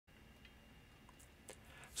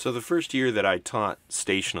So the first year that I taught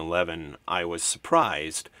Station 11, I was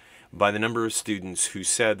surprised by the number of students who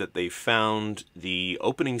said that they found the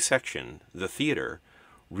opening section, the theater,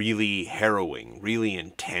 really harrowing, really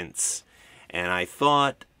intense. And I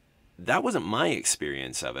thought that wasn't my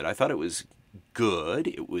experience of it. I thought it was good,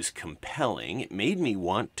 it was compelling, it made me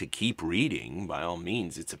want to keep reading. By all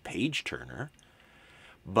means, it's a page turner.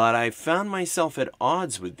 But I found myself at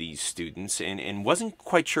odds with these students and wasn't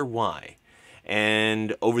quite sure why.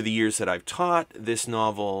 And over the years that I've taught this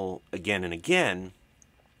novel again and again,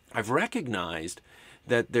 I've recognized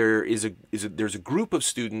that there's a group of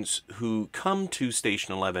students who come to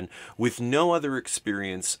Station 11 with no other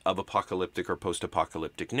experience of apocalyptic or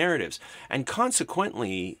post-apocalyptic narratives. And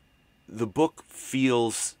consequently, the book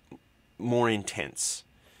feels more intense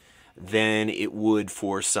than it would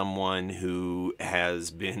for someone who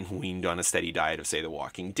has been weaned on a steady diet of, say, The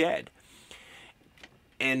Walking Dead.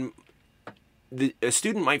 And a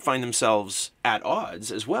student might find themselves at odds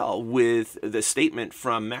as well with the statement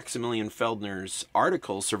from Maximilian Feldner's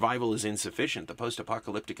article, Survival is Insufficient, the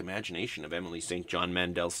Post-Apocalyptic Imagination of Emily St. John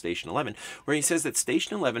Mandel's Station 11, where he says that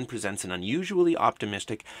Station 11 presents an unusually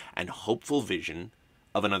optimistic and hopeful vision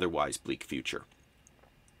of an otherwise bleak future.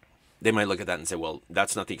 They might look at that and say, well,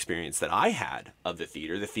 that's not the experience that I had of the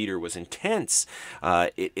theater. The theater was intense.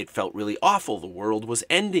 It felt really awful. The world was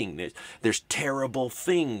ending. There's terrible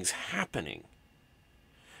things happening.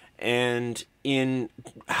 And in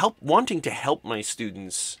wanting to help my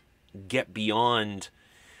students get beyond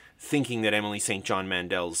thinking that Emily St. John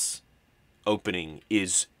Mandel's opening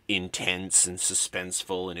is intense and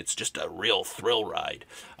suspenseful and it's just a real thrill ride,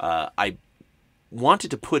 I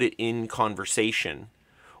wanted to put it in conversation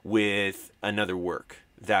with another work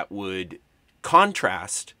that would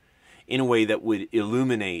contrast in a way that would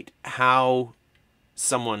illuminate how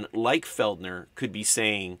someone like Feldner could be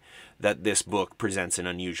saying that this book presents an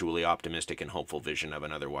unusually optimistic and hopeful vision of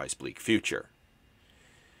an otherwise bleak future.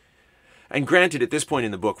 And granted, at this point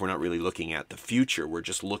in the book, we're not really looking at the future. We're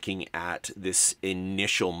just looking at this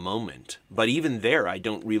initial moment. But even there, I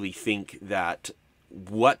don't really think that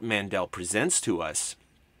what Mandel presents to us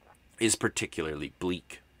is particularly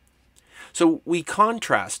bleak. So we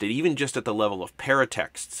contrast it, even just at the level of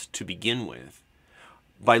paratexts to begin with,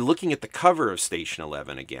 by looking at the cover of Station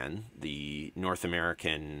 11 again, the North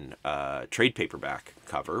American trade paperback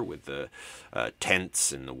cover with the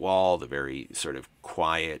tents and the wall, the very sort of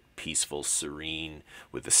quiet, peaceful, serene,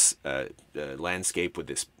 with this landscape with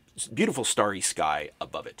this beautiful starry sky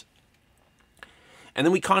above it. And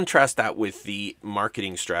then we contrast that with the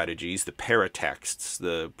marketing strategies, the paratexts,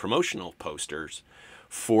 the promotional posters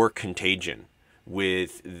for Contagion.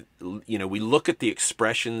 With, we look at the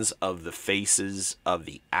expressions of the faces of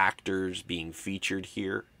the actors being featured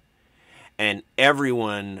here, and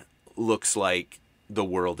everyone looks like the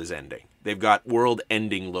world is ending. They've got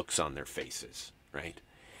world-ending looks on their faces, right?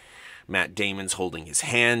 Matt Damon's holding his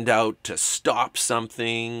hand out to stop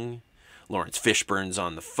something. Lawrence Fishburne's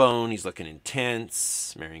on the phone. He's looking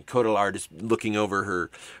intense. Marion Cotillard is looking over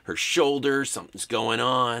her shoulder. Something's going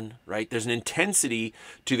on, right? There's an intensity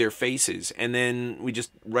to their faces. And then we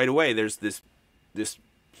just, right away, there's this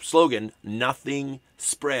slogan, nothing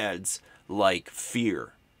spreads like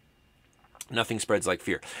fear. Nothing spreads like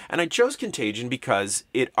fear. And I chose Contagion because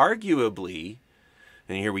it arguably,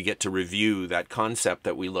 and here we get to review that concept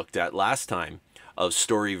that we looked at last time, of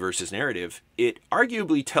story versus narrative, it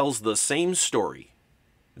arguably tells the same story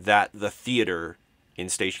that the theater in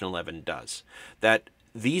Station 11 does. That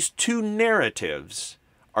these two narratives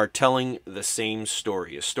are telling the same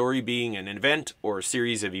story. A story being an event or a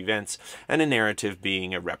series of events, and a narrative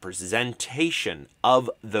being a representation of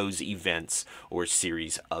those events or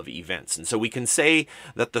series of events. And so we can say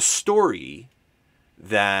that the story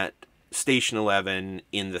that Station 11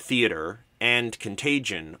 in the theater and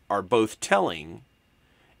Contagion are both telling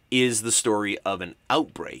is the story of an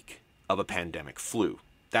outbreak of a pandemic flu.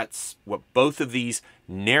 That's what both of these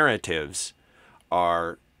narratives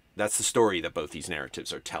are, that's the story that both these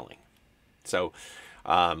narratives are telling. So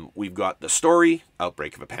we've got the story,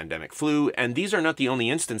 outbreak of a pandemic flu, and these are not the only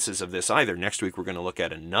instances of this either. Next week we're going to look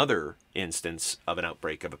at another instance of an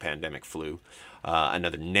outbreak of a pandemic flu,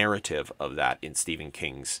 another narrative of that in Stephen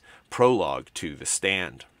King's prologue to The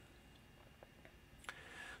Stand.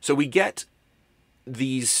 So we get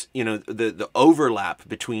these, the overlap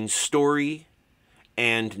between story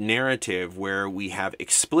and narrative where we have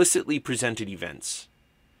explicitly presented events.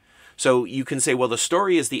 So you can say, well, the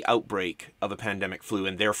story is the outbreak of a pandemic flu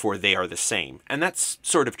and therefore they are the same. And that's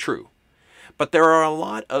sort of true. But there are a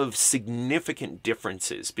lot of significant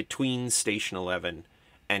differences between Station 11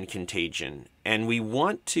 and Contagion. And we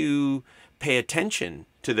want to pay attention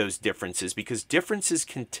to those differences, because differences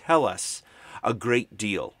can tell us a great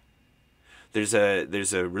deal. There's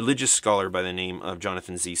a religious scholar by the name of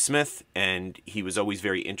Jonathan Z. Smith, and he was always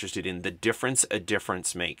very interested in the difference a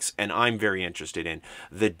difference makes. And I'm very interested in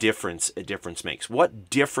the difference a difference makes. What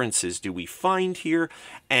differences do we find here,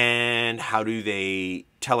 and how do they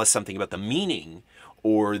tell us something about the meaning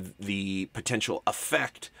or the potential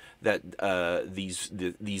effect that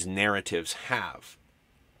these narratives have?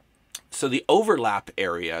 So the overlap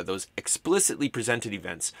area, those explicitly presented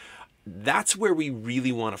events, that's where we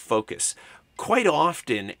really want to focus. Quite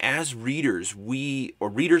often, as readers,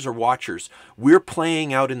 readers or watchers, we're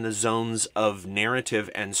playing out in the zones of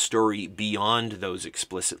narrative and story beyond those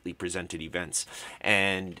explicitly presented events.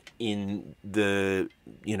 And in the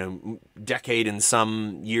decade and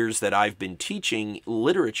some years that I've been teaching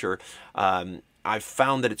literature, I've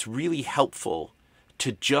found that it's really helpful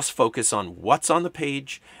to just focus on what's on the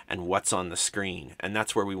page and what's on the screen. And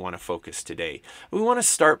that's where we want to focus today. We want to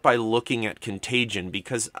start by looking at Contagion,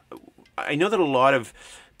 because I know that a lot of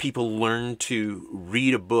people learn to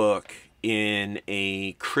read a book in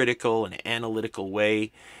a critical and analytical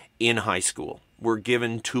way in high school. We're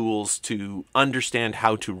given tools to understand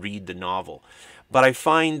how to read the novel. But I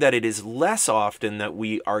find that it is less often that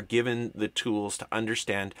we are given the tools to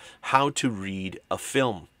understand how to read a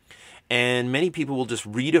film. And many people will just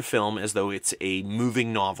read a film as though it's a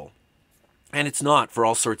moving novel. And it's not, for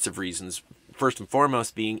all sorts of reasons. First and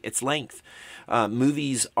foremost being its length.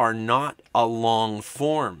 Movies are not a long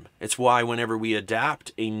form. It's why whenever we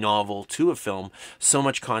adapt a novel to a film, so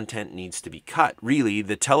much content needs to be cut. Really,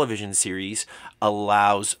 the television series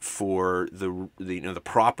allows for the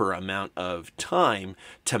proper amount of time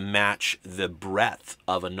to match the breadth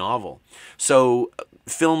of a novel. So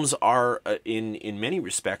films are, in many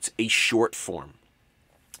respects, a short form,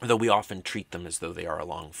 though we often treat them as though they are a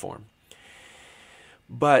long form.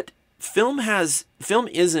 But film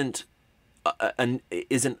isn't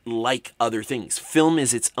like other things. Film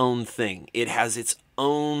is its own thing. It has its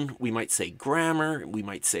own, we might say, grammar. We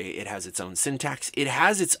might say it has its own syntax. It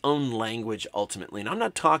has its own language ultimately. And I'm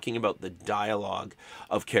not talking about the dialogue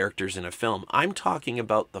of characters in a film. I'm talking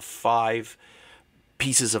about the 5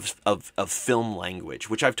 pieces of film language,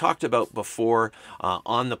 which I've talked about before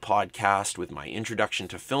on the podcast with my Introduction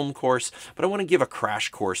to Film course, but I want to give a crash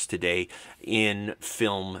course today in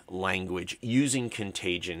film language using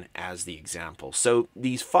Contagion as the example. So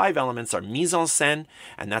these 5 elements are mise en scène,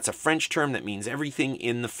 and that's a French term that means everything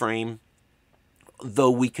in the frame, though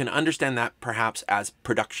we can understand that perhaps as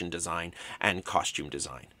production design and costume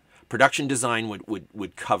design. Production design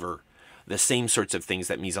would cover the same sorts of things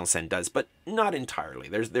that mise en scène does, but not entirely.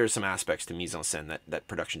 There's some aspects to mise en scène that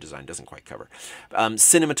production design doesn't quite cover.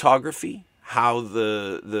 Cinematography, how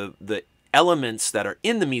the elements that are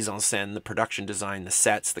in the mise en scène, the production design, the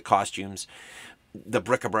sets, the costumes, the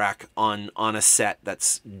bric-a-brac on a set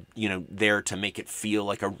that's there to make it feel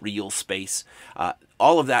like a real space.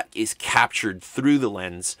 All of that is captured through the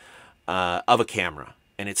lens of a camera,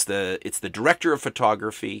 and it's the director of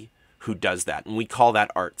photography who does that, and we call that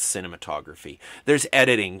art cinematography. There's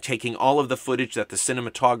editing, taking all of the footage that the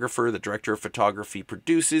cinematographer, the director of photography,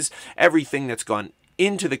 produces. Everything that's gone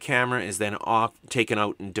into the camera is then taken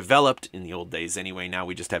out and developed. In the old days anyway, now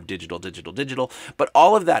we just have digital. But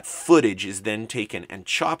all of that footage is then taken and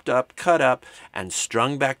chopped up, cut up, and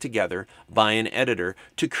strung back together by an editor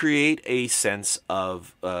to create a sense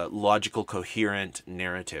of logical, coherent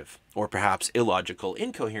narrative. Or perhaps illogical,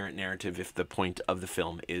 incoherent narrative if the point of the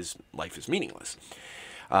film is life is meaningless.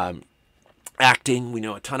 Acting, we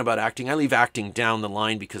know a ton about acting. I leave acting down the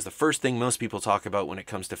line because the first thing most people talk about when it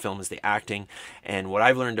comes to film is the acting. And what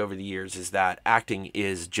I've learned over the years is that acting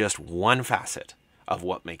is just one facet of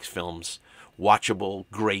what makes films watchable,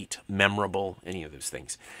 great, memorable, any of those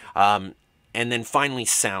things. And then finally,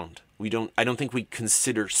 sound. I don't think we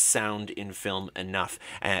consider sound in film enough,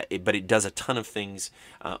 but it does a ton of things.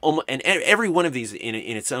 And every one of these, in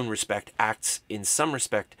its own respect, acts in some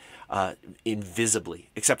respect invisibly,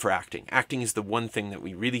 except for acting. Acting is the one thing that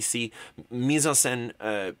we really see. Mise en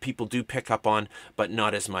scène, people do pick up on, but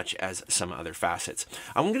not as much as some other facets.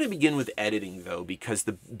 I'm going to begin with editing, though, because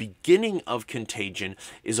the beginning of Contagion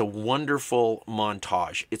is a wonderful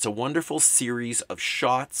montage. It's a wonderful series of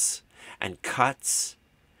shots and cuts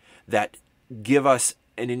that give us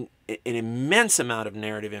an immense amount of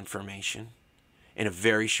narrative information in a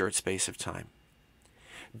very short space of time.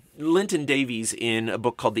 Linton Davies, in a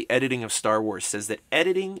book called The Editing of Star Wars, says that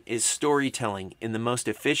editing is storytelling in the most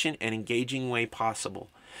efficient and engaging way possible,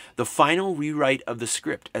 the final rewrite of the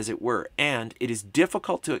script, as it were, and it is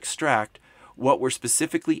difficult to extract what were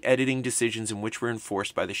specifically editing decisions and which were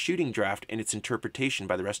enforced by the shooting draft and its interpretation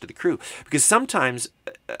by the rest of the crew. Because sometimes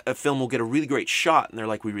a film will get a really great shot and they're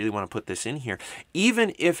like, we really want to put this in here,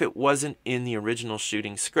 even if it wasn't in the original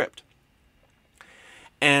shooting script.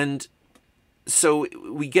 And so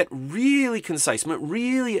we get really concise,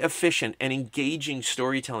 really efficient and engaging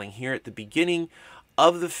storytelling here at the beginning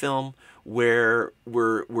of the film, where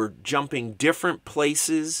we're jumping different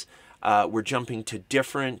places, we're jumping to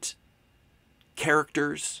different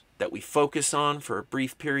characters that we focus on for a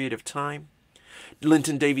brief period of time.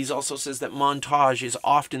 Linton Davies also says that montage is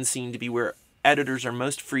often seen to be where editors are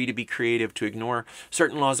most free to be creative, to ignore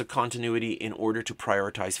certain laws of continuity in order to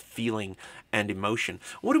prioritize feeling and emotion.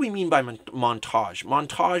 What do we mean by montage?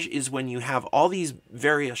 Montage is when you have all these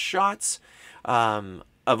various shots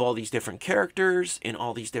of all these different characters in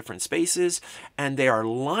all these different spaces, and they are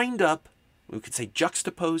lined up, we could say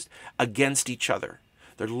juxtaposed, against each other.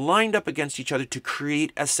 They're lined up against each other to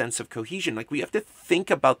create a sense of cohesion. Like, we have to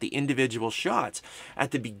think about the individual shots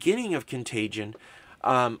at the beginning of Contagion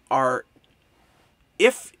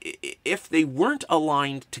if they weren't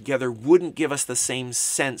aligned together, wouldn't give us the same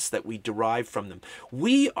sense that we derive from them.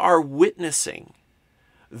 We are witnessing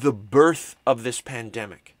the birth of this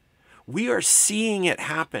pandemic. We are seeing it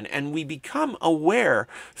happen, and we become aware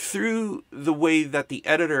through the way that the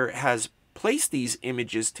editor has placed these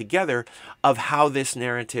images together of how this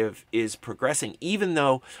narrative is progressing, even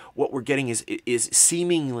though what we're getting is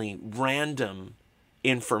seemingly random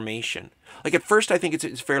information. Like, at first I think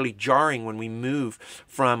it's fairly jarring when we move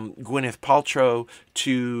from Gwyneth Paltrow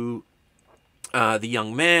to the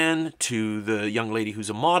young man to the young lady who's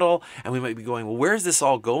a model, and we might be going, well, where's this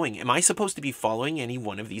all going? Am I supposed to be following any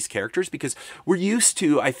one of these characters? Because we're used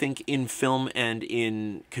to, I think, in film and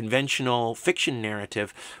in conventional fiction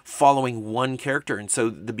narrative, following one character. And so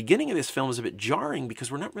the beginning of this film is a bit jarring because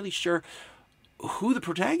we're not really sure who the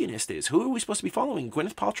protagonist is. Who are we supposed to be following?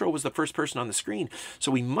 Gwyneth Paltrow was the first person on the screen,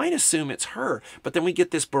 so we might assume it's her. But then we get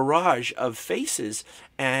this barrage of faces,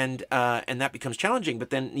 and that becomes challenging. But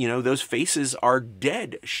then, you know, those faces are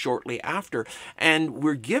dead shortly after, and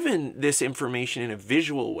we're given this information in a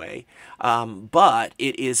visual way, but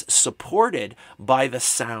it is supported by the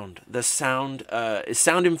sound. The sound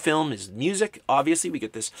in film is music. Obviously, we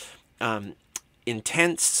get this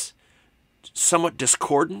intense, somewhat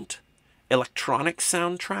discordant electronic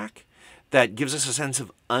soundtrack that gives us a sense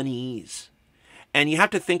of unease. And you have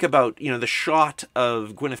to think about, you know, the shot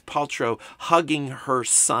of Gwyneth Paltrow hugging her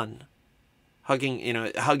son, hugging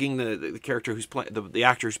the character who's playing, the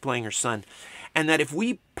actor who's playing her son, and that if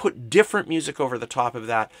we put different music over the top of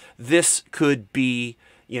that, this could be,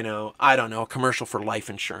 you know, I don't know, a commercial for life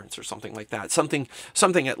insurance or something like that. Something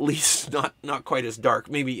at least not quite as dark.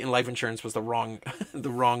 Maybe in life insurance was the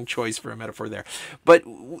wrong choice for a metaphor there. But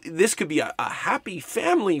this could be a happy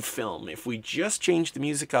family film if we just change the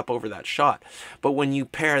music up over that shot. But when you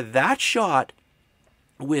pair that shot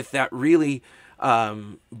with that really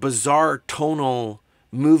bizarre tonal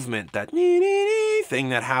movement, that thing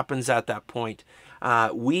that happens at that point,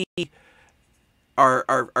 we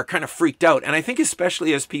are kind of freaked out. And I think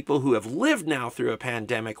especially as people who have lived now through a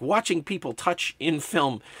pandemic, watching people touch in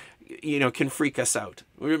film, you know, can freak us out.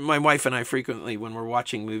 My wife and I frequently, when we're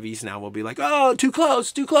watching movies now, will be like, oh, too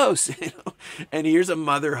close, too close. You know? And here's a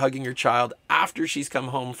mother hugging her child after she's come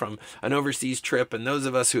home from an overseas trip. And those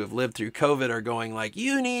of us who have lived through COVID are going like,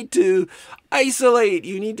 you need to isolate,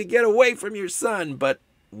 you need to get away from your son. But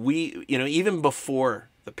we, you know, even before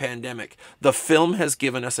the pandemic, the film has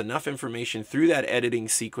given us enough information through that editing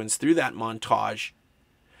sequence, through that montage,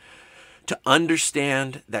 to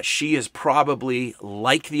understand that she is probably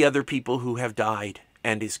like the other people who have died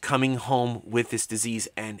and is coming home with this disease.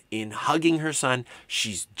 And in hugging her son,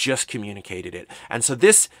 she's just communicated it. And so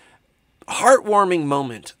this heartwarming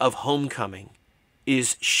moment of homecoming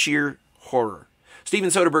is sheer horror.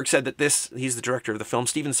 Steven Soderbergh said that he's the director of the film,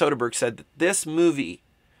 Steven Soderbergh said that this movie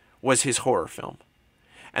was his horror film.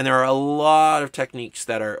 And there are a lot of techniques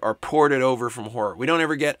that are ported over from horror. We don't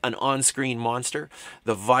ever get an on-screen monster.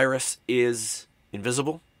 The virus is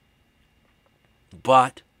invisible,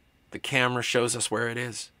 but the camera shows us where it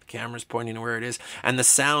is. The camera's pointing to where it is. And the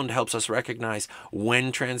sound helps us recognize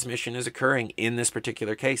when transmission is occurring in this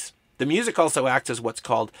particular case. The music also acts as what's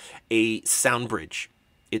called a sound bridge.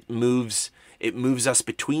 It moves us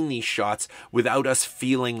between these shots without us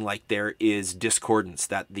feeling like there is discordance,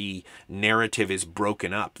 that the narrative is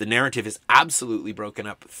broken up. The narrative is absolutely broken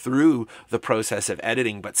up through the process of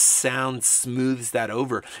editing, but sound smooths that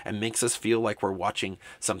over and makes us feel like we're watching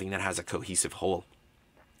something that has a cohesive whole.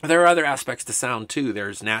 There are other aspects to sound too.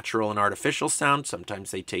 There's natural and artificial sound.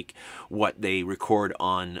 Sometimes they take what they record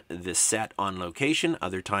on the set on location.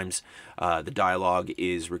 Other times the dialogue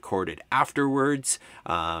is recorded afterwards.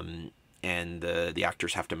 And the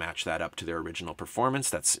actors have to match that up to their original performance.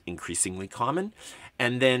 That's increasingly common.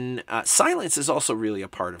 And then silence is also really a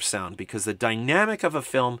part of sound, because the dynamic of a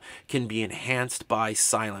film can be enhanced by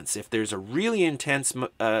silence. If there's a really intense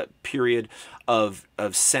period of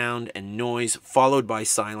sound and noise followed by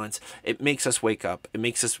silence, it makes us wake up. It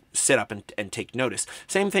makes us sit up and take notice.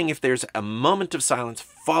 Same thing if there's a moment of silence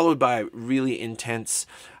followed by a really intense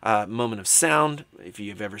moment of sound. If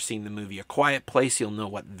you've ever seen the movie A Quiet Place, you'll know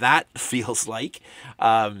what that feels like.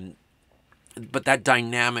 But that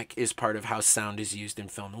dynamic is part of how sound is used in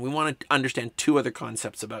film. And we want to understand two other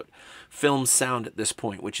concepts about film sound at this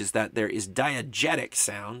point, which is that there is diegetic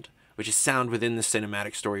sound, which is sound within the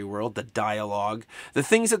cinematic story world, the dialogue, the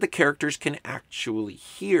things that the characters can actually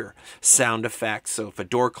hear. Sound effects, so if a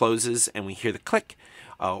door closes and we hear the click,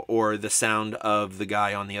 or the sound of the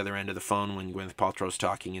guy on the other end of the phone when Gwyneth Paltrow's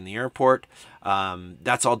talking in the airport,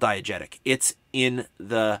 that's all diegetic. It's in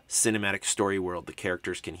the cinematic story world. The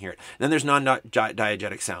characters can hear it. Then there's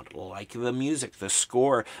non-diegetic sound, like the music, the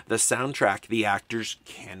score, the soundtrack. The actors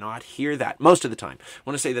cannot hear that most of the time. I don't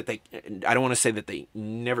want to say that they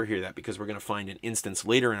never hear that, because we're going to find an instance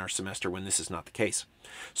later in our semester when this is not the case.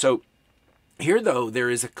 So here, though,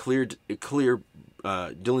 there is a clear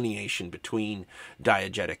delineation between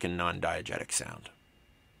diegetic and non-diegetic sound.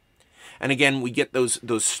 And again, we get those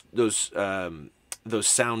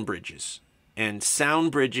sound bridges. And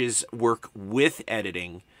sound bridges work with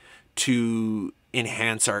editing to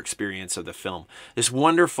enhance our experience of the film. This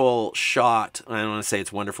wonderful shot, I don't want to say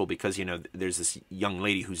it's wonderful because, you know, there's this young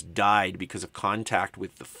lady who's died because of contact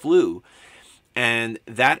with the flu. And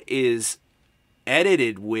that is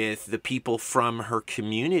edited with the people from her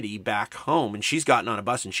community back home, and she's gotten on a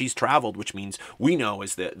bus and she's traveled, which means we know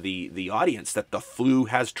as the audience that the flu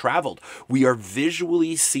has traveled. We are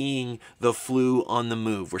visually seeing the flu on the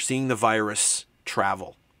move. We're seeing the virus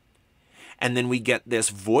travel. And then we get this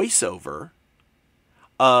voiceover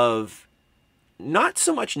of not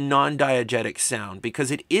so much non-diegetic sound, because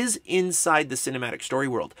it is inside the cinematic story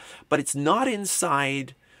world, but it's not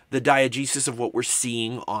inside the diegesis of what we're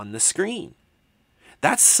seeing on the screen.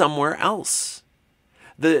 That's somewhere else.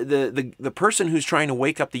 The person who's trying to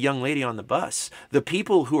wake up the young lady on the bus, the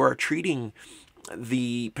people who are treating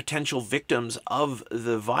the potential victims of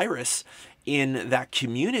the virus in that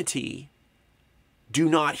community do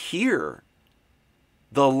not hear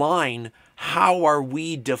the line, "How are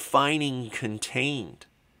we defining contained?"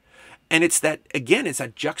 And it's that, again, it's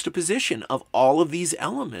that juxtaposition of all of these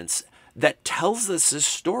elements that tells us this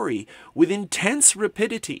story with intense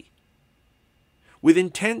rapidity. With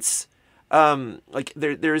intense,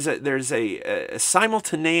 there's a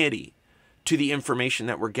simultaneity to the information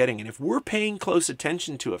that we're getting. And if we're paying close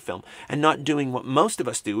attention to a film and not doing what most of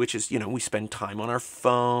us do, which is, you know, we spend time on our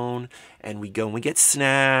phone and we go and we get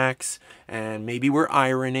snacks, and maybe we're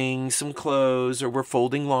ironing some clothes, or we're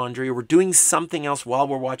folding laundry, or we're doing something else while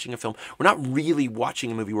we're watching a film. We're not really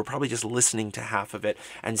watching a movie. We're probably just listening to half of it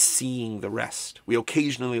and seeing the rest. We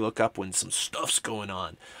occasionally look up when some stuff's going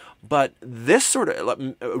on. But this sort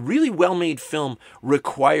of really well-made film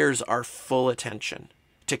requires our full attention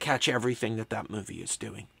to catch everything that movie is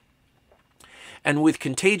doing. And with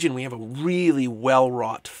Contagion, we have a really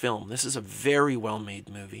well-wrought film. This is a very well-made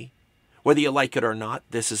movie. Whether you like it or not,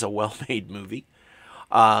 this is a well-made movie.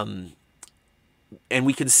 And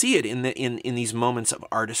we can see it in these moments of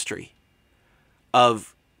artistry,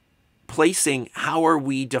 of placing how are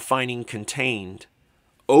we defining contained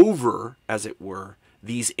over, as it were,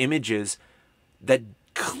 these images that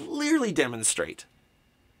clearly demonstrate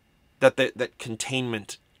that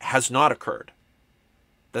containment has not occurred,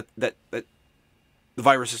 that the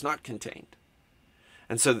virus is not contained.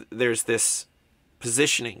 And so there's this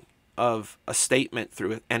positioning of a statement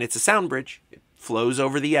through it, and it's a sound bridge. It flows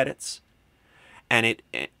over the edits, and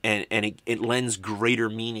it lends greater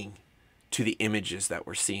meaning to the images that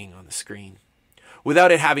we're seeing on the screen,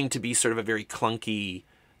 without it having to be sort of a very clunky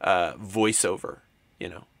voiceover. You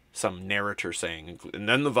know, some narrator saying, and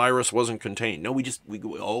then the virus wasn't contained. No, we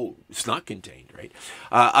go, oh, it's not contained, right?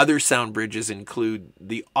 Other sound bridges include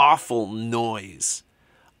the awful noise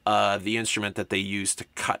of the instrument that they used to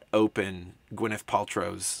cut open Gwyneth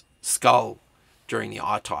Paltrow's skull during the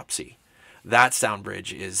autopsy. That sound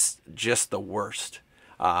bridge is just the worst.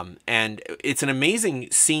 And it's an amazing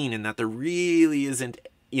scene in that there really isn't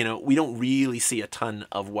we don't really see a ton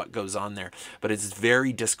of what goes on there, but it's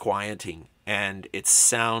very disquieting, and it's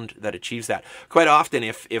sound that achieves that. Quite often,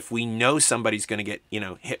 if we know somebody's going to get,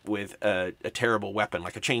 hit with a terrible weapon,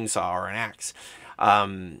 like a chainsaw or an axe,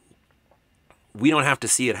 we don't have to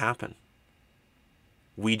see it happen.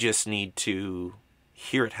 We just need to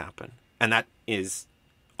hear it happen. And that is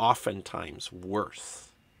oftentimes worse,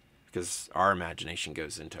 because our imagination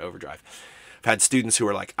goes into overdrive. I've had students who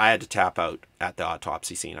are like, I had to tap out at the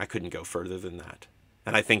autopsy scene. I couldn't go further than that.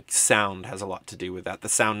 And I think sound has a lot to do with that. The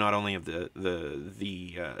sound not only of the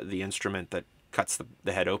instrument that cuts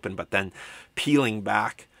the head open, but then peeling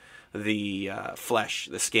back the flesh,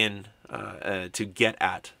 the skin, to get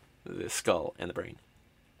at the skull and the brain.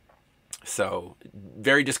 So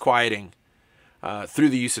very disquieting through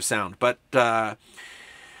the use of sound. But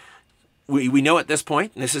we know at this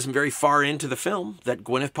point, and this isn't very far into the film, that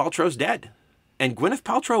Gwyneth Paltrow's dead. And Gwyneth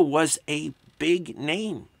Paltrow was a big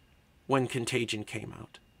name when Contagion came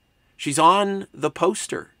out. She's on the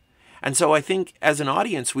poster. And so I think as an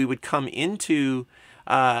audience, we would come into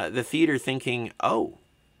the theater thinking, oh,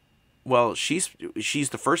 well, she's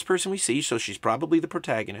the first person we see, so she's probably the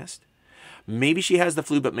protagonist. Maybe she has the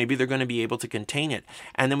flu, but maybe they're going to be able to contain it.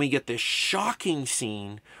 And then we get this shocking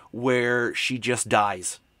scene where she just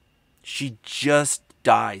dies. She just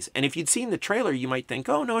dies. And if you'd seen the trailer, you might think,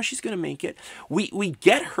 oh, no, she's going to make it. We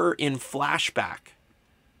get her in flashback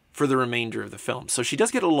for the remainder of the film. So she does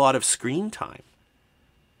get a lot of screen time.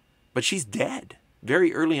 But she's dead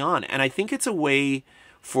very early on. And I think it's a way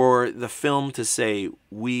for the film to say,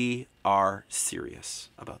 we are serious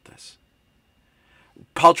about this.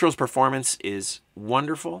 Paltrow's performance is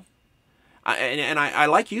wonderful. I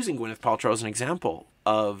like using Gwyneth Paltrow as an example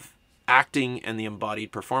of acting and the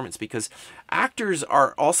embodied performance, because actors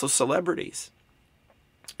are also celebrities.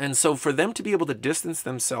 And so for them to be able to distance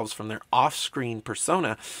themselves from their off-screen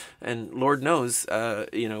persona, and Lord knows,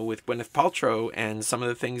 with Gwyneth Paltrow and some of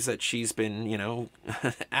the things that she's been,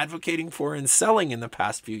 advocating for and selling in the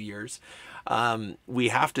past few years, we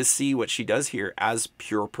have to see what she does here as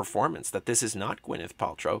pure performance, that this is not Gwyneth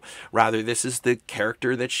Paltrow. Rather, this is the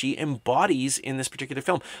character that she embodies in this particular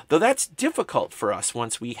film. Though that's difficult for us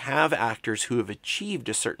once we have actors who have achieved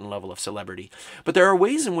a certain level of celebrity. But there are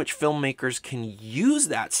ways in which filmmakers can use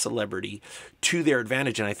that celebrity to their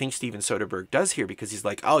advantage. And I think Steven Soderbergh does here, because he's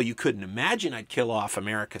like, oh, you couldn't imagine I'd kill off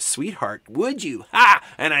America's sweetheart, would you? Ha!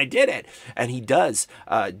 And I did it. And he does.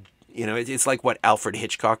 It's like what Alfred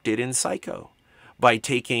Hitchcock did in Psycho, by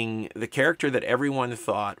taking the character that everyone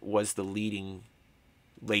thought was the leading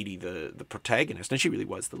lady, the protagonist, and she really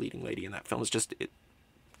was the leading lady in that film. It's just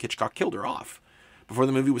Hitchcock killed her off before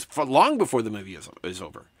the movie was long before the movie is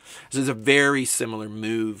over. So there's a very similar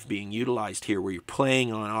move being utilized here, where you're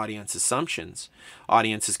playing on audience assumptions.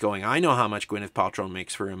 Audience is going, I know how much Gwyneth Paltrow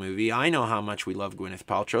makes for a movie. I know how much we love Gwyneth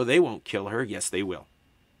Paltrow. They won't kill her. Yes, they will.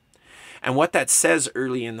 And what that says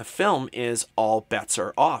early in the film is all bets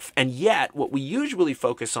are off. And yet, what we usually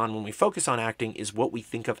focus on when we focus on acting is what we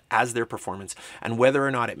think of as their performance, and whether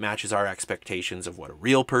or not it matches our expectations of what a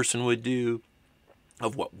real person would do,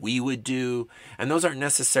 of what we would do. And those aren't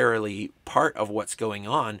necessarily part of what's going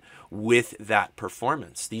on with that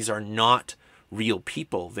performance. These are not real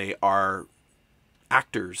people. They are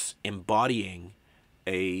actors embodying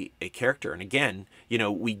a character. And again,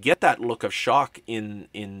 we get that look of shock in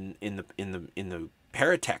the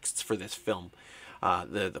paratexts for this film,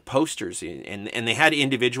 the posters, and they had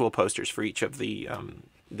individual posters for each of the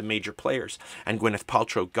major players, and Gwyneth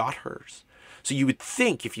Paltrow got hers. So you would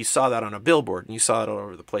think, if you saw that on a billboard and you saw it all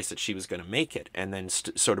over the place, that she was going to make it, and then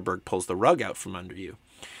Soderbergh pulls the rug out from under you.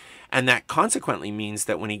 And that consequently means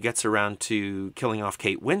that when he gets around to killing off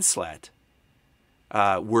Kate Winslet,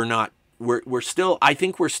 we're still, I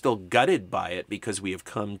think we're still gutted by it, because we have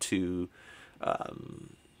come to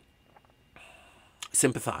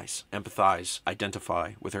sympathize, empathize,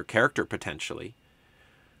 identify with her character potentially.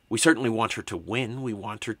 We certainly want her to win. We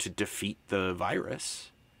want her to defeat the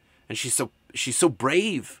virus. And she's so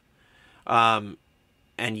brave. And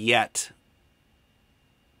yet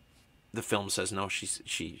the film says, no,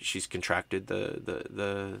 she's contracted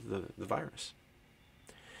the virus.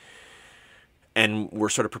 And we're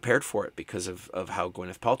sort of prepared for it because of how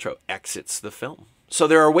Gwyneth Paltrow exits the film. So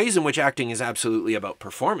there are ways in which acting is absolutely about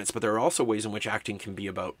performance, but there are also ways in which acting can be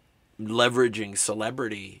about leveraging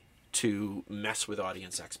celebrity to mess with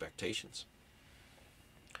audience expectations.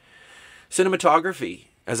 Cinematography,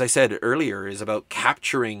 as I said earlier, is about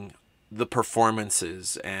capturing the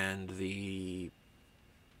performances and the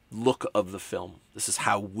look of the film. This is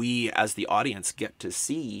how we, as the audience, get to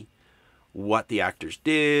see what the actors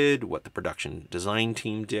did, what the production design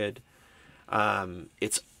team did. But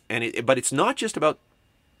it's not just about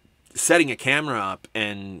setting a camera up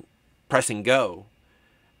and pressing go,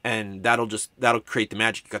 and that'll create the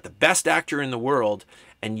magic. You got the best actor in the world,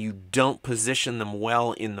 and you don't position them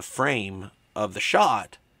well in the frame of the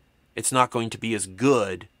shot, it's not going to be as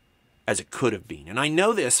good as it could have been. And I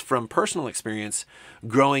know this from personal experience,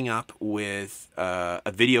 growing up with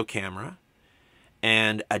a video camera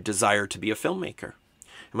and a desire to be a filmmaker.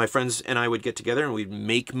 And my friends and I would get together and we'd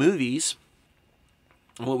make movies.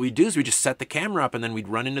 And what we'd do is we'd just set the camera up, and then we'd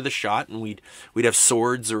run into the shot, and we'd have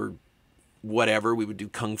swords or whatever. We would do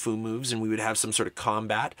kung fu moves, and we would have some sort of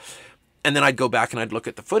combat. And then I'd go back and I'd look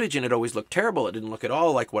at the footage, and it always looked terrible. It didn't look at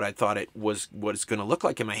all like what I thought it was, what it's going to look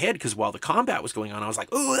like in my head, because while the combat was going on, I was like,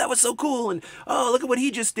 oh, that was so cool, and oh, look at what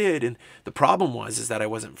he just did. And the problem is that I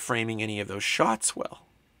wasn't framing any of those shots well.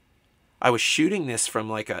 I was shooting this from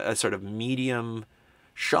like a sort of medium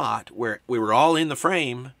shot where we were all in the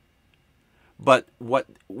frame, but what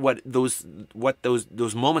those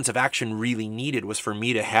moments of action really needed was for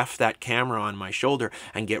me to heft that camera on my shoulder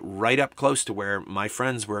and get right up close to where my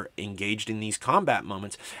friends were engaged in these combat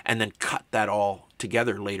moments, and then cut that all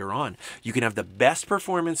together later on. You can have the best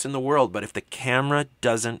performance in the world, but if the camera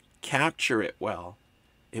doesn't capture it well,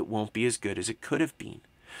 it won't be as good as it could have been.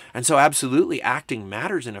 And so absolutely acting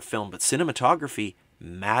matters in a film, but cinematography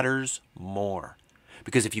matters more.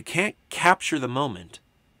 Because if you can't capture the moment,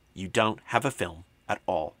 you don't have a film at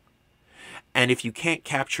all. And if you can't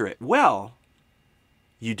capture it well,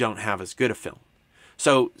 you don't have as good a film.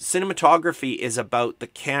 So cinematography is about the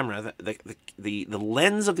camera, the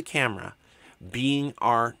lens of the camera being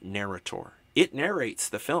our narrator. It narrates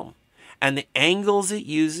the film. And the angles it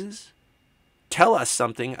uses tell us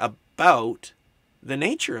something about the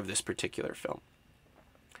nature of this particular film.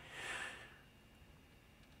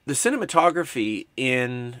 The cinematography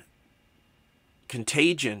in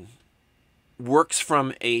Contagion works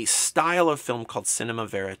from a style of film called cinema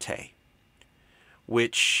verite,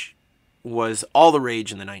 which was all the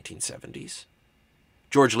rage in the 1970s.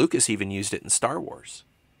 George Lucas even used it in Star Wars.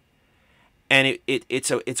 And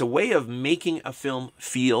it's a way of making a film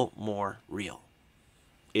feel more real.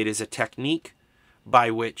 It is a technique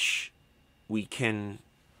by which we can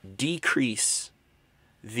decrease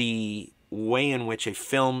the way in which a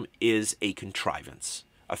film is a contrivance.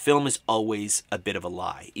 A film is always a bit of a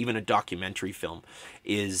lie. Even a documentary film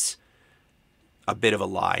is a bit of a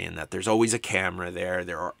lie in that there's always a camera there.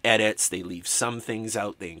 There are edits. They leave some things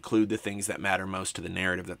out. They include the things that matter most to the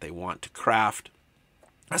narrative that they want to craft.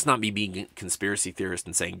 That's not me being a conspiracy theorist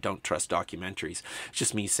and saying don't trust documentaries. It's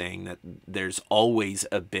just me saying that there's always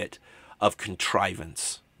a bit of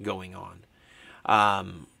contrivance going on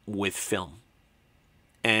with film.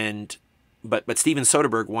 But Steven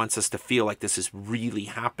Soderbergh wants us to feel like this is really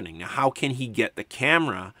happening. Now, how can he get the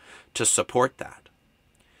camera to support that?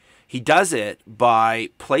 He does it by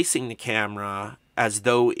placing the camera as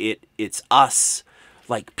though it's us,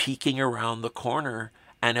 like peeking around the corner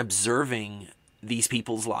and observing these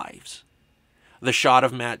people's lives. The shot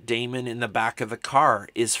of Matt Damon in the back of the car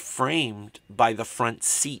is framed by the front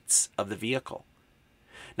seats of the vehicle.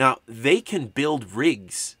 Now, they can build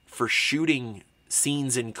rigs for shooting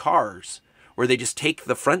scenes in cars where they just take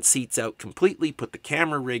the front seats out completely, put the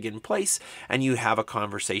camera rig in place, and you have a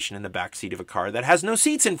conversation in the back seat of a car that has no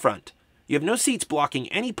seats in front. You have no seats blocking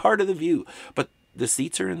any part of the view, but the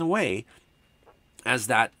seats are in the way as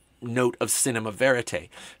that note of cinema verite.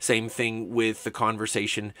 Same thing with the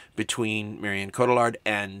conversation between Marion Cotillard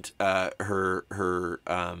and her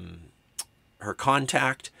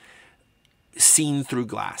contact, seen through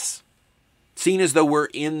glass. Seen as though we're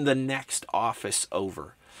in the next office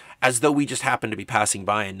over. As though we just happen to be passing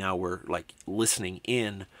by and now we're like listening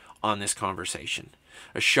in on this conversation.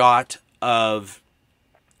 A shot of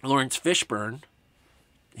Lawrence Fishburne,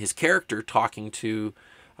 his character, talking to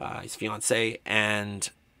his fiancée,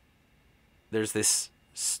 and there's this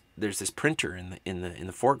printer in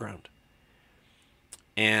the foreground,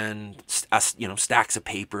 and stacks of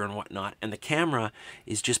paper and whatnot, and the camera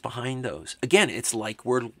is just behind those. Again, it's like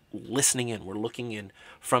we're listening in, we're looking in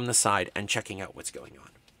from the side and checking out what's going on.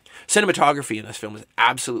 Cinematography in this film is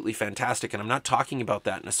absolutely fantastic, and I'm not talking about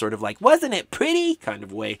that in a sort of like, wasn't it pretty kind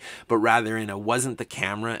of way, but rather in a, wasn't the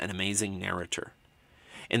camera an amazing narrator?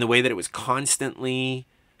 In the way that it was constantly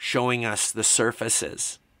showing us the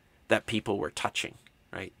surfaces that people were touching,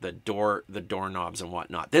 right? The doorknobs and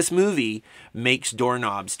whatnot. This movie makes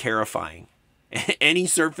doorknobs terrifying. Any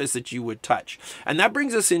surface that you would touch. And that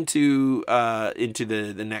brings us into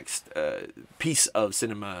the next piece of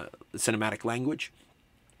cinematic language.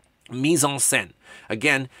 Mise en scène.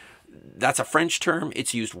 Again, That's a French term.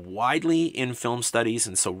 It's used widely in film studies,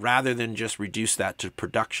 and so rather than just reduce that to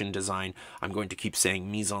production design, I'm going to keep saying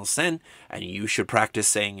mise en scène, and you should practice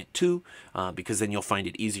saying it too, because then you'll find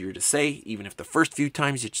it easier to say, even if the first few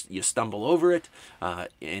times you stumble over it.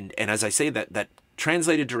 And as I say, that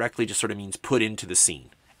translated directly just sort of means put into the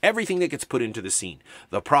scene. Everything that gets put into the scene,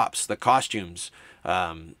 the props, the costumes,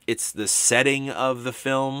 it's the setting of the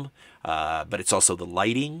film, but it's also the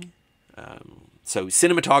lighting. So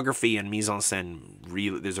cinematography and mise en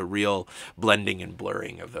scène, there's a real blending and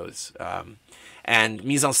blurring of those. And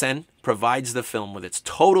mise en scène provides the film with its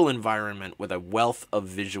total environment with a wealth of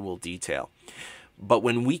visual detail. But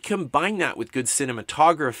when we combine that with good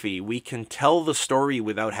cinematography, we can tell the story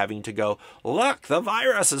without having to go, look, the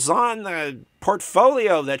virus is on the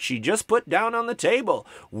portfolio that she just put down on the table.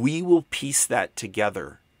 We will piece that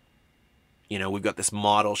together. You know, we've got this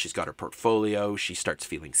model, she's got her portfolio, she starts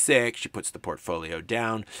feeling sick, she puts the portfolio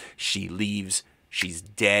down, she leaves, she's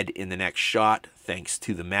dead in the next shot, thanks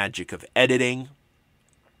to the magic of editing.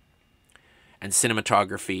 And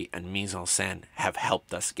cinematography and mise en scène have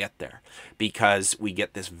helped us get there, because we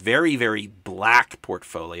get this very, very black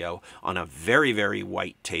portfolio on a very, very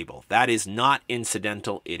white table. That is not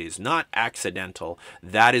incidental. It is not accidental.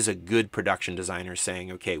 That is a good production designer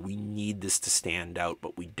saying, okay, we need this to stand out,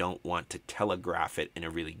 but we don't want to telegraph it in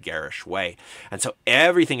a really garish way. And so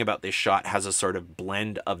everything about this shot has a sort of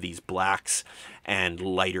blend of these blacks and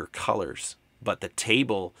lighter colors. But the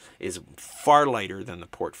table is far lighter than the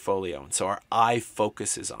portfolio, and so our eye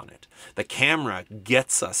focuses on it. The camera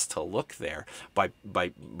gets us to look there by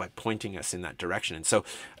pointing us in that direction. And so,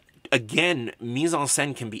 again, mise en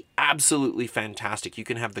scène can be absolutely fantastic. You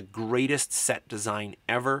can have the greatest set design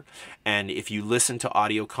ever, and if you listen to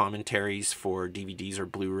audio commentaries for DVDs or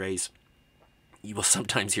Blu-rays, you will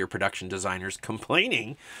sometimes hear production designers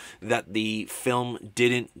complaining that the film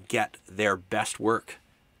didn't get their best work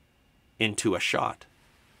into a shot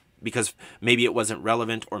because maybe it wasn't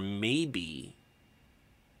relevant, or maybe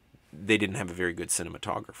they didn't have a very good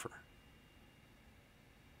cinematographer.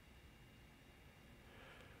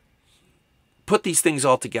 Put these things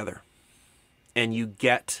all together and you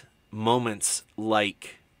get moments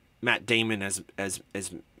like Matt Damon as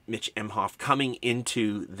Mitch Emhoff coming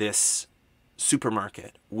into this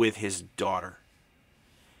supermarket with his daughter,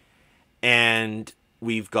 and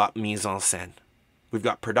we've got mise en scène. We've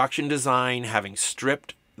got production design having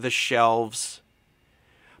stripped the shelves,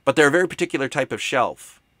 but they're a very particular type of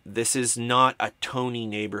shelf. This is not a Tony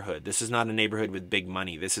neighborhood. This is not a neighborhood with big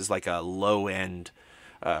money. This is like a low-end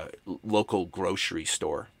local grocery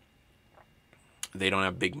store. They don't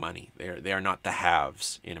have big money. They are not the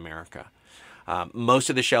haves in America. Most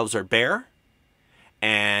of the shelves are bare,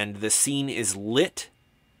 and the scene is lit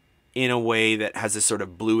in a way that has a sort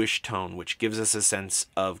of bluish tone, which gives us a sense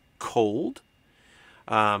of cold.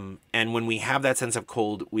 And when we have that sense of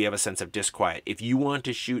cold, we have a sense of disquiet. If you want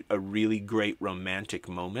to shoot a really great romantic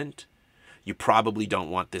moment, you probably don't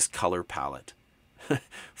want this color palette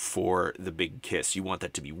for the big kiss. You want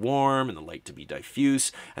that to be warm and the light to be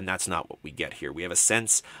diffuse, and that's not what we get here. We have a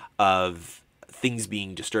sense of things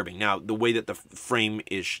being disturbing. Now, the way that the frame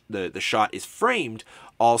is, the shot is framed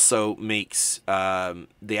also makes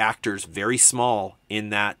the actors very small in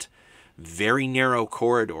that very narrow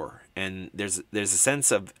corridor. And there's a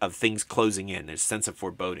sense of things closing in. There's a sense of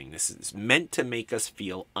foreboding. This is meant to make us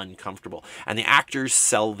feel uncomfortable. And the actors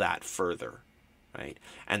sell that further, right?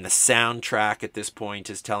 And the soundtrack at this point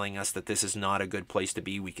is telling us that this is not a good place to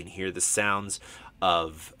be. We can hear the sounds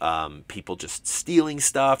of people just stealing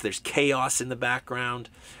stuff. There's chaos in the background.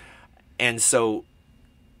 And so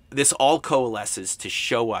this all coalesces to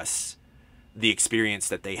show us the experience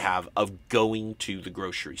that they have of going to the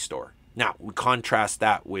grocery store. Now, we contrast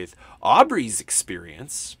that with Aubrey's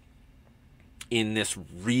experience in this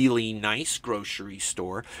really nice grocery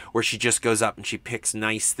store where she just goes up and she picks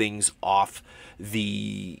nice things off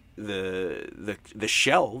the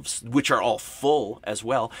shelves, which are all full as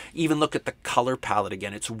well. Even look at the color palette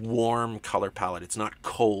again. It's warm color palette. It's not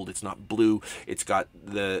cold. It's not blue. It's got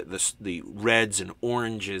the reds and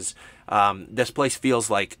oranges. This place feels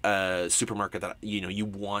like a supermarket that you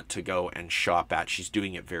want to go and shop at. She's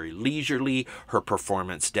doing it very leisurely. Her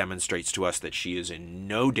performance demonstrates to us that she is in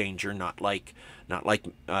no danger, not like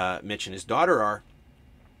Mitch and his daughter are.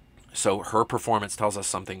 So her performance tells us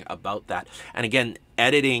something about that. And again,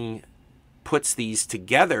 editing puts these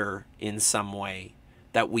together in some way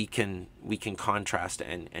that we can contrast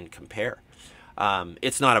and compare.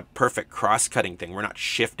 It's not a perfect cross-cutting thing. We're not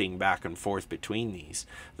shifting back and forth between these.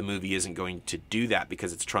 The movie isn't going to do that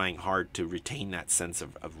because it's trying hard to retain that sense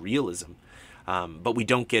of realism. But we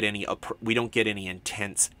don't get any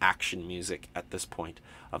intense action music at this point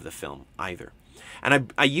of the film either.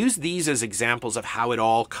 And I use these as examples of how it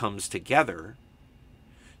all comes together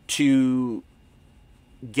to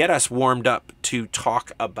get us warmed up to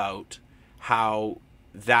talk about how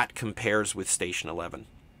that compares with Station 11.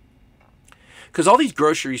 Because all these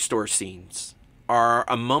grocery store scenes are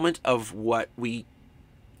a moment of what we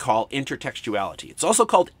call intertextuality. It's also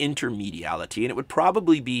called intermediality, and it would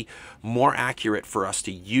probably be more accurate for us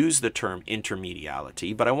to use the term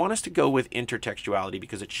intermediality, but I want us to go with intertextuality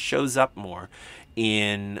because it shows up more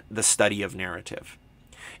in the study of narrative.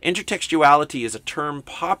 Intertextuality is a term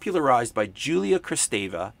popularized by Julia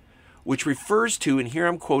Kristeva, which refers to, and here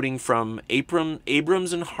I'm quoting from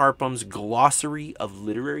Abrams and Harpum's Glossary of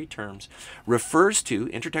Literary Terms,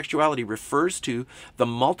 intertextuality refers to the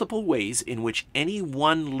multiple ways in which any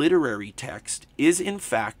one literary text is in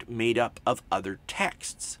fact made up of other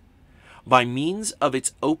texts, by means of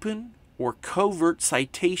its open or covert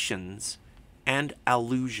citations and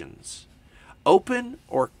allusions. Open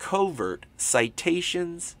or covert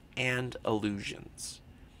citations and allusions.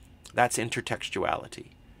 That's intertextuality.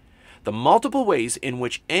 The multiple ways in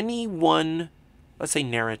which any one, let's say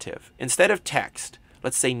narrative, instead of text,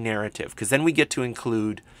 let's say narrative, because then we get to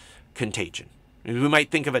include Contagion. We might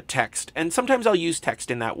think of a text, and sometimes I'll use text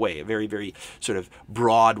in that way, a very, very sort of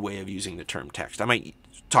broad way of using the term text. I might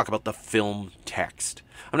talk about the film text.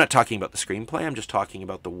 I'm not talking about the screenplay, I'm just talking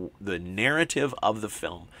about the narrative of the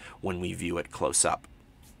film when we view it close up.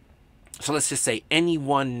 So let's just say any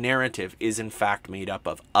one narrative is in fact made up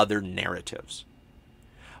of other narratives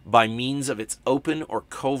by means of its open or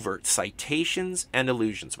covert citations and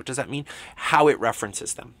allusions. What does that mean? How it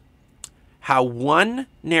references them. How one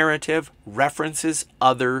narrative references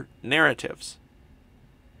other narratives.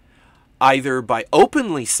 Either by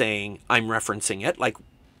openly saying, I'm referencing it, like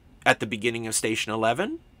at the beginning of Station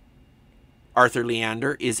 11, Arthur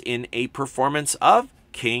Leander is in a performance of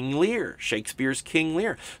King Lear, Shakespeare's King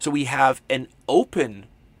Lear. So we have an open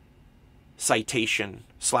citation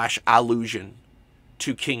 / allusion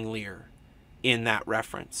to King Lear in that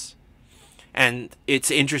reference. And it's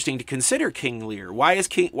interesting to consider King Lear. Why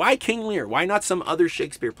King Lear? Why not some other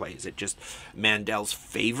Shakespeare play? Is it just Mandel's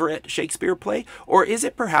favorite Shakespeare play? Or is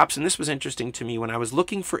it perhaps, and this was interesting to me when I was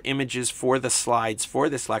looking for images for the slides for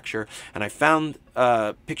this lecture, and I found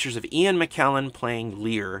pictures of Ian McKellen playing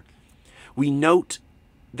Lear. We note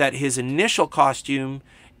that his initial costume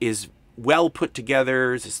is well put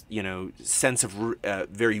together, this, sense of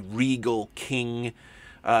very regal king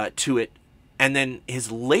to it. And then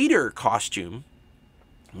his later costume,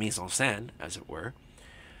 mise en scène, as it were,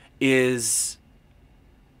 is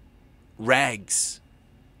rags.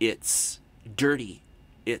 It's dirty.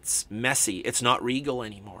 It's messy. It's not regal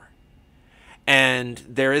anymore. And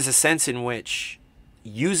there is a sense in which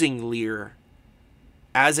using Lear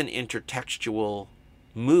as an intertextual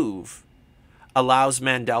move allows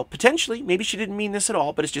Mandel, potentially, maybe she didn't mean this at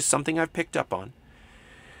all, but it's just something I've picked up on,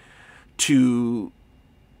 to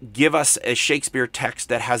give us a Shakespeare text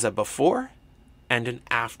that has a before and an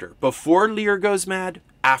after. Before Lear goes mad,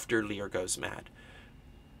 after Lear goes mad.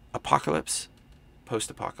 Apocalypse,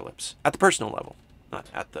 post-apocalypse. At the personal level, not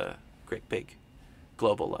at the great big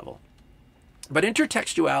global level. But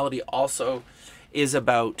intertextuality also is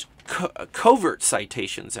about covert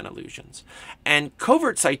citations and allusions. And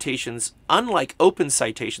covert citations, unlike open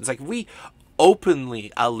citations, like we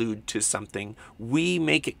openly allude to something, we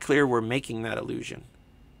make it clear we're making that allusion.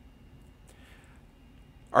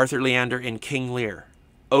 Arthur Leander in King Lear,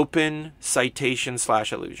 open citation /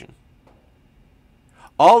 allusion.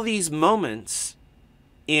 All these moments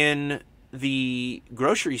in the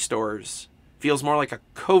grocery stores feels more like a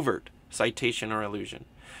covert citation or allusion.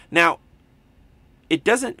 Now,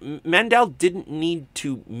 Mandel didn't need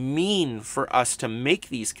to mean for us to make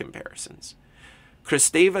these comparisons.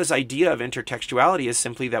 Kristeva's idea of intertextuality is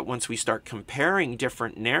simply that once we start comparing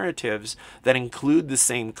different narratives that include the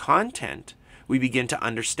same content, we begin to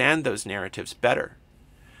understand those narratives better.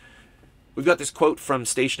 We've got this quote from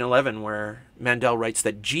Station 11 where Mandel writes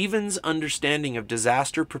that Jeevan's understanding of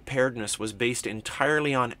disaster preparedness was based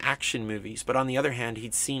entirely on action movies, but on the other hand,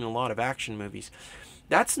 he'd seen a lot of action movies.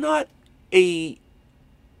 That's not a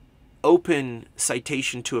open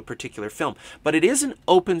citation to a particular film, but it is an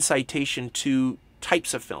open citation to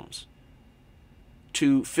types of films,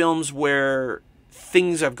 to films where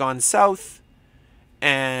things have gone south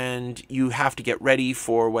and you have to get ready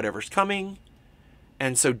for whatever's coming.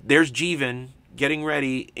 And so there's Jeevan getting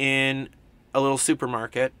ready in a little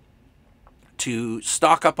supermarket to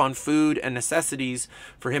stock up on food and necessities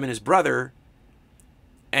for him and his brother.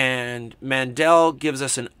 And Mandel gives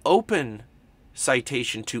us an open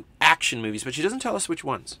citation to action movies, but she doesn't tell us which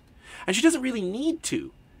ones. And she doesn't really need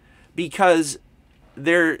to, because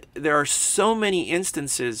there are so many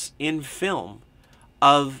instances in film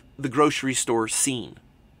of the grocery store scene,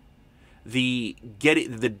 the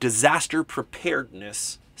disaster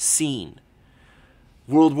preparedness scene.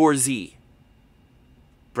 World War Z.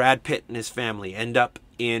 Brad Pitt and his family end up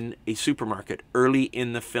in a supermarket early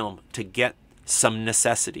in the film to get some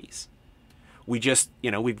necessities. We just,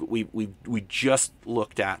 we just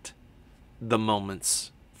looked at the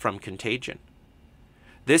moments from Contagion.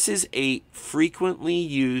 This is a frequently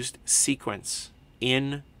used sequence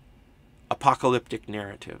in apocalyptic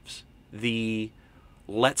narratives. The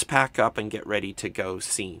let's pack up and get ready to go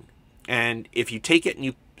scene. And if you take it and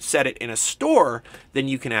you set it in a store, then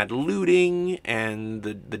you can add looting and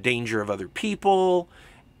the danger of other people.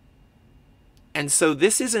 And so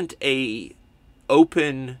this isn't a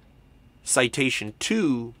open citation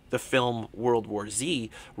to the film World War Z.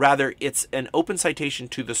 Rather, it's an open citation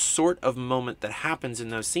to the sort of moment that happens in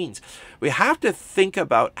those scenes. We have to think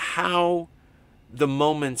about how the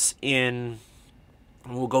moments in,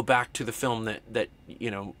 and we'll go back to the film that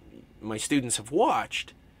my students have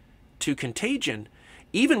watched, to Contagion.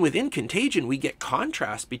 Even within Contagion, we get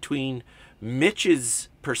contrast between Mitch's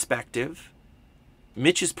perspective,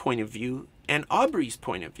 Mitch's point of view, and Aubrey's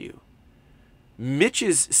point of view.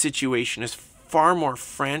 Mitch's situation is far more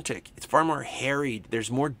frantic. It's far more harried.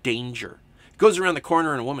 There's more danger. He goes around the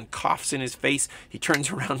corner and a woman coughs in his face. He turns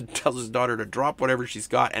around and tells his daughter to drop whatever she's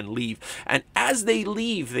got and leave. And as they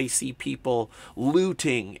leave, they see people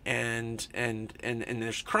looting and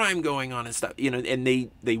there's crime going on and stuff. And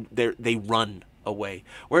they run away.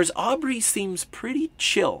 Whereas Aubrey seems pretty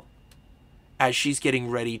chill as she's getting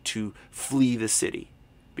ready to flee the city,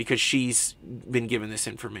 because she's been given this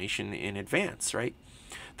information in advance, right?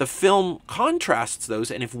 The film contrasts those,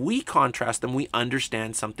 and if we contrast them, we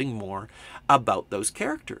understand something more about those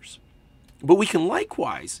characters. But we can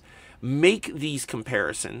likewise make these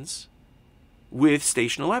comparisons with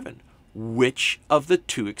Station 11. Which of the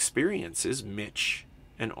two experiences, Mitch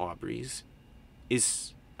and Aubrey's,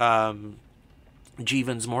 is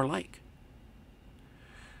Jeevan's more like?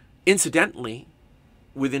 Incidentally,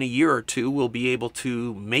 within a year or two, we'll be able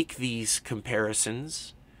to make these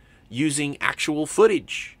comparisons using actual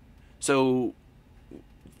footage. So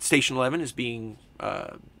Station 11 is being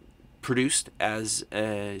produced as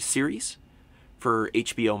a series for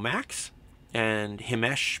HBO Max, and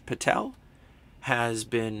Himesh Patel has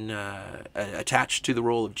been attached to the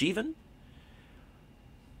role of Jeevan.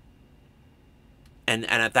 And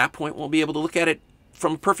at that point, we'll be able to look at it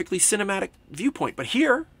from a perfectly cinematic viewpoint. But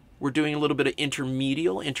here, we're doing a little bit of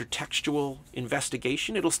intertextual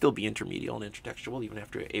investigation. It'll still be intermedial and intertextual even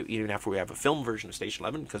after we have a film version of Station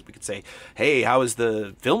 11, because we could say, hey, how is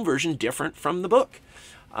the film version different from the book?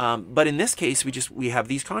 But in this case, we have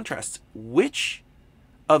these contrasts. Which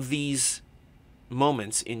of these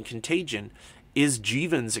moments in Contagion is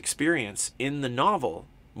Jeevan's experience in the novel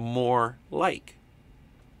more like?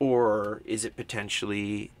 Or is it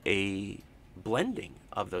potentially a blending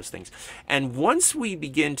of those things? And once we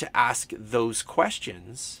begin to ask those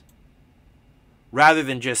questions, rather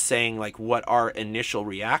than just saying like what our initial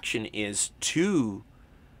reaction is to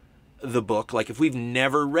the book, like if we've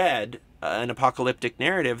never read an apocalyptic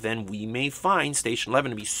narrative, then we may find Station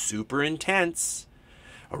 11 to be super intense,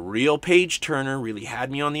 a real page turner, really had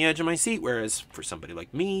me on the edge of my seat. Whereas for somebody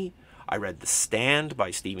like me, I read The Stand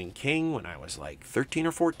by Stephen King when I was like 13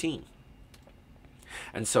 or 14.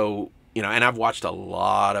 And so, and I've watched a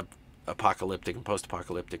lot of apocalyptic and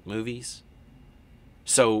post-apocalyptic movies.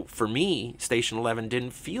 So for me, Station 11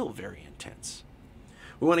 didn't feel very intense.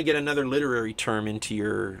 We want to get another literary term into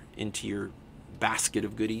your basket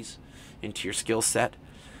of goodies, into your skill set,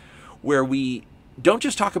 where we don't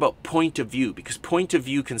just talk about point of view, because point of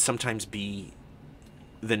view can sometimes be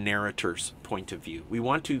the narrator's point of view. We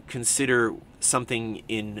want to consider something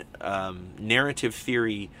in narrative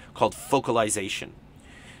theory called focalization.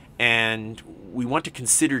 And we want to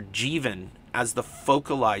consider Jeevan as the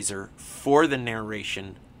focalizer for the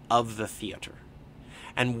narration of the theater.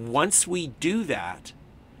 And once we do that,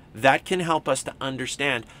 that can help us to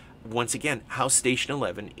understand, once again, how Station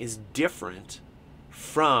 11 is different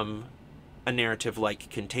from a narrative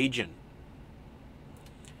like Contagion.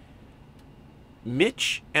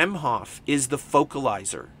 Mitch Emhoff is the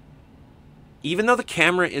focalizer. Even though the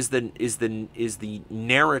camera is the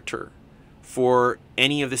narrator for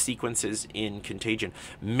any of the sequences in Contagion,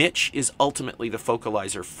 Mitch is ultimately the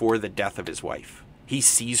focalizer for the death of his wife. He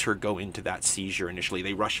sees her go into that seizure initially.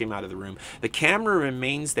 They rush him out of the room. The camera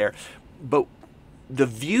remains there, but the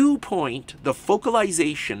viewpoint, the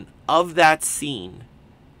focalization of that scene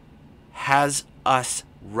has us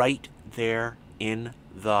right there in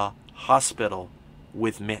the hospital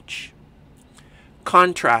with Mitch.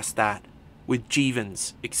 Contrast that with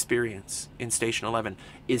Jeevan's experience in Station 11.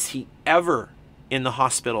 Is he ever in the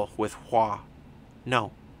hospital with Hua?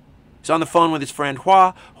 No. He's on the phone with his friend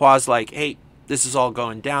Hua. Hua's like, hey, this is all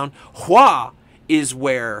going down. Hua is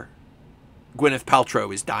where Gwyneth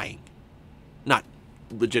Paltrow is dying. Not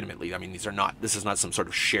legitimately. I mean, this is not some sort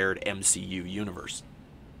of shared MCU universe.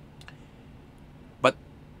 But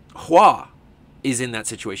Hua is in that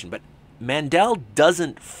situation. But Mandel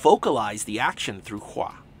doesn't focalize the action through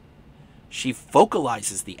Hua. She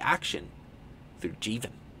focalizes the action through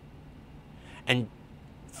Jeevan. And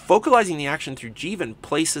focalizing the action through Jeevan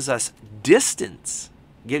places us distance,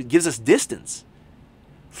 gives us distance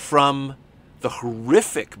from the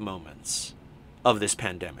horrific moments of this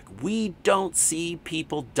pandemic. We don't see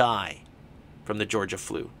people die from the Georgia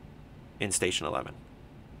flu in Station 11.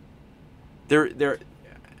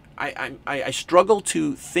 I struggle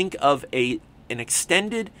to think of an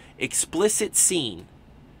extended, explicit scene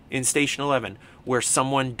in Station 11 where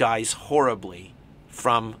someone dies horribly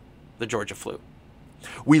from the Georgia flu.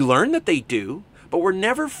 We learn that they do, but we're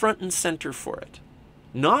never front and center for it.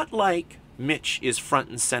 Not like Mitch is front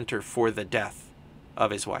and center for the death of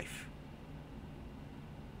his wife.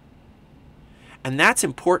 And that's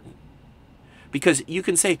important, because you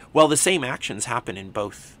can say, well, the same actions happen in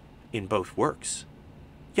both works.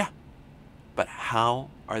 Yeah, but how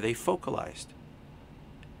are they focalized?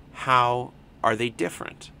 How are they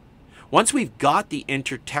different? Once we've got the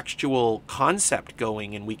intertextual concept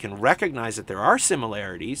going and we can recognize that there are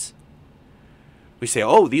similarities, we say,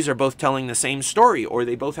 oh, these are both telling the same story, or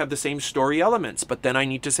they both have the same story elements. But then I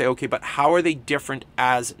need to say, okay, but how are they different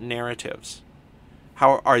as narratives?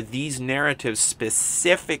 How are these narratives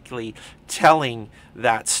specifically telling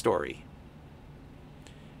that story?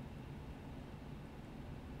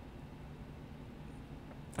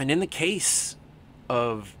 And in the case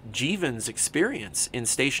of Jeevan's experience in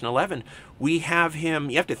Station 11, we have him,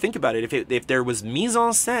 you have to think about it, if there was mise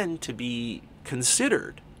en scène to be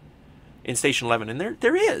considered in Station 11, and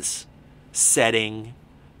there is setting,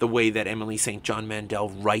 the way that Emily St. John Mandel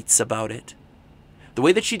writes about it, the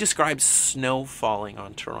way that she describes snow falling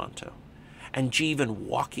on Toronto, and Jeevan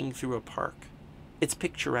walking through a park. It's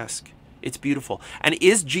picturesque. It's beautiful. And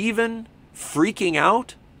is Jeevan freaking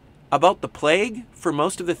out about the plague for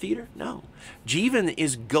most of the theater? No. Jeevan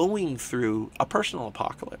is going through a personal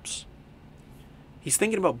apocalypse. He's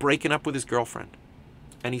thinking about breaking up with his girlfriend.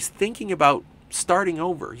 And he's thinking about starting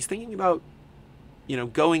over. He's thinking about,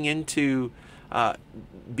 going into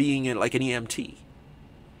being like an EMT.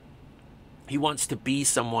 He wants to be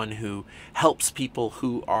someone who helps people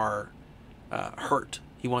who are hurt.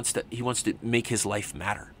 He wants to make his life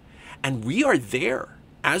matter. And we are there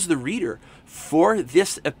as the reader for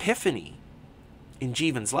this epiphany in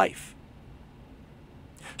Jeevan's life.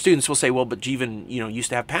 Students will say, well, but Jeevan, used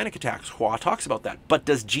to have panic attacks. Hua talks about that. But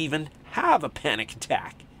does Jeevan have a panic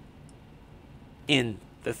attack in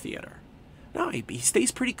the theater? No, he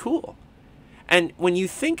stays pretty cool. And when you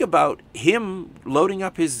think about him loading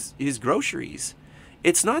up his groceries,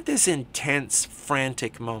 it's not this intense,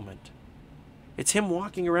 frantic moment. It's him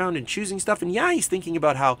walking around and choosing stuff. And yeah, he's thinking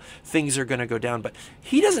about how things are going to go down. But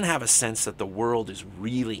he doesn't have a sense that the world is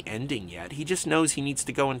really ending yet. He just knows he needs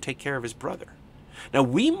to go and take care of his brother. Now,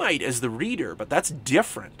 we might as the reader, but that's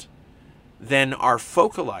different than our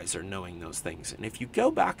focalizer knowing those things. And if you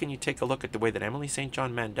go back and you take a look at the way that Emily St.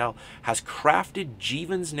 John Mandel has crafted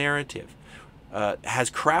Jeevan's narrative, has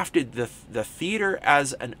crafted the theater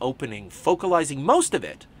as an opening, focalizing most of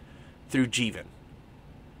it through Jeevan,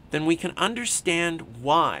 then we can understand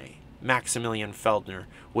why Maximilian Feldner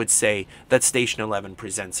would say that Station 11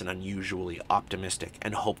 presents an unusually optimistic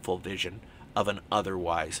and hopeful vision of an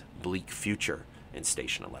otherwise bleak future in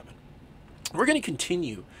Station 11. We're going to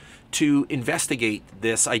continue to investigate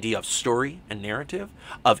this idea of story and narrative,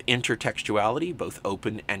 of intertextuality, both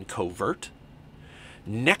open and covert,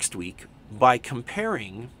 next week by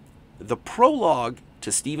comparing the prologue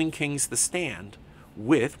to Stephen King's The Stand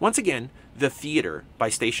with, once again, The Theater by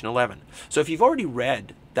Station 11. So if you've already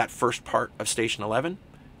read that first part of Station 11,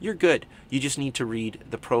 you're good. You just need to read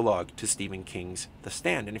the prologue to Stephen King's The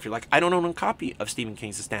Stand. And if you're like, I don't own a copy of Stephen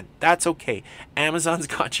King's The Stand, that's okay. Amazon's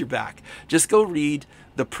got your back. Just go read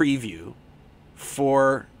the preview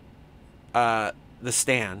for The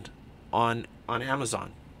Stand on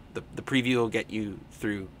Amazon. The preview will get you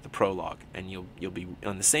through the prologue, and you'll be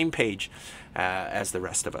on the same page as the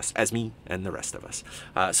rest of us, as me and the rest of us.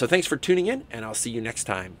 So thanks for tuning in, and I'll see you next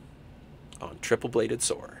time on Triple Bladed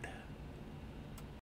Sword.